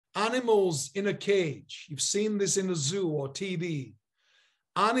Animals in a cage. You've seen this in a zoo or TV.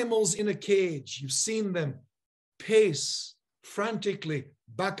 Animals in a cage. You've seen them pace frantically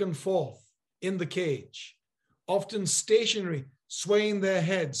back and forth in the cage, often stationary, swaying their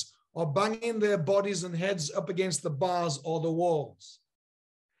heads or banging their bodies and heads up against the bars or the walls.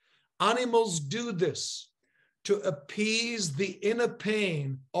 Animals do this to appease the inner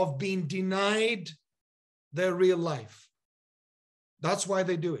pain of being denied their real life. That's why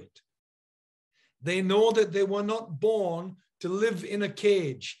they do it. They know that they were not born to live in a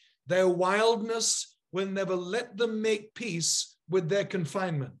cage. Their wildness will never let them make peace with their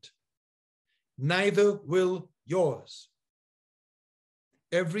confinement. Neither will yours.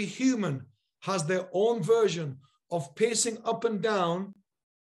 Every human has their own version of pacing up and down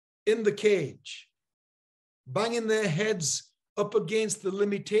in the cage, banging their heads up against the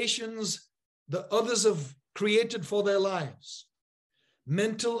limitations that others have created for their lives.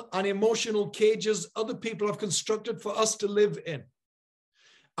 Mental and emotional cages other people have constructed for us to live in.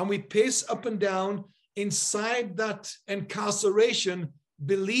 And we pace up and down inside that incarceration,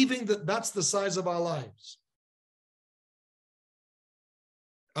 believing that that's the size of our lives.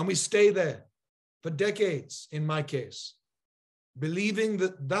 And we stay there for decades, in my case, believing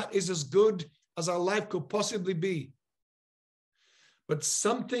that that is as good as our life could possibly be. But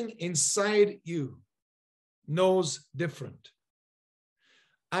something inside you knows different.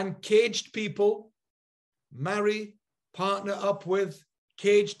 And caged people marry, partner up with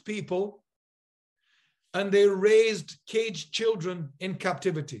caged people, and they raised caged children in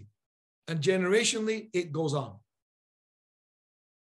captivity. And generationally, it goes on.